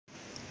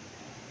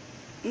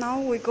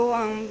Now we go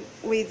on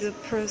with the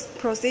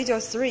procedure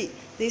 3.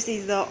 This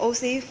is the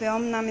OCA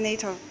film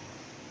laminator.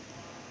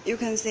 You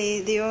can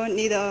see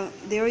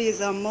there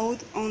is a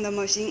mold on the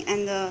machine,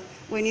 and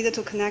we need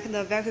to connect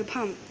the vacuum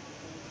pump.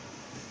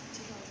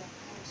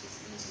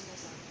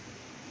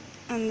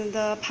 And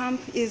the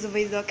pump is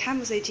with the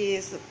capacity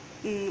is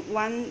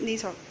 1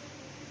 liter.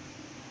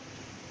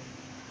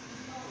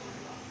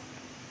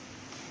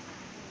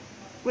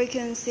 We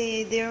can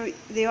see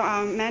there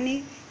are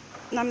many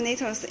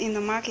laminators in the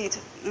market,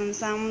 and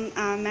some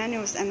are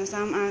manuals and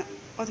some are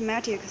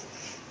automatic.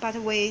 But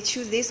we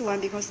choose this one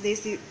because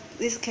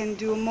this can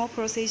do more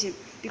precision,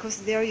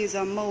 because there is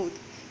a mold.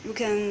 You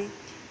can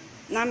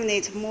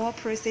laminate more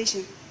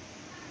precision.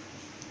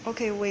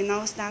 Okay, we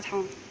now start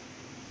on.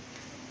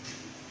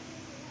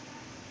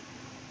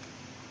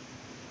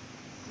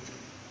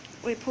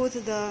 We put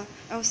the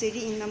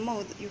LCD in the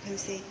mold, you can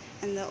see,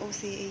 and the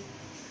OCA.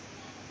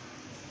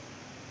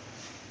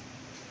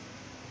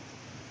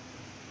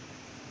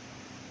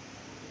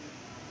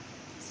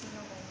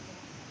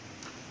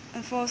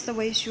 And first,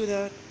 we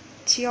should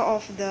tear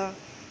off the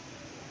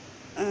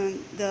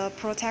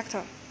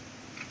protector.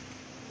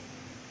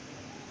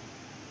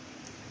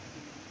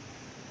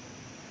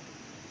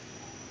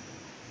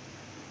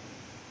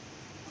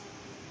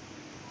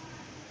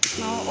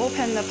 Now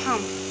open the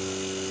pump.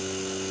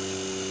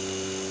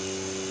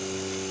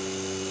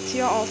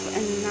 Tear off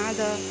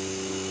another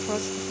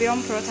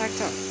film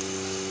protector.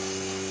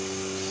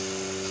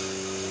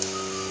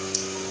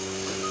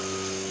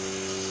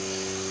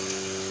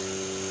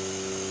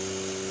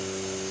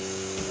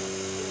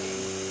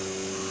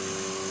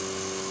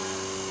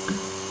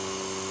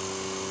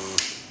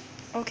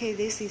 Okay,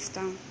 this is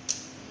done.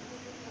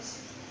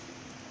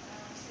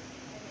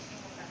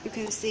 You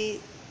can see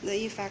the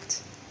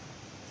effect.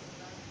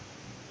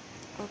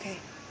 Okay.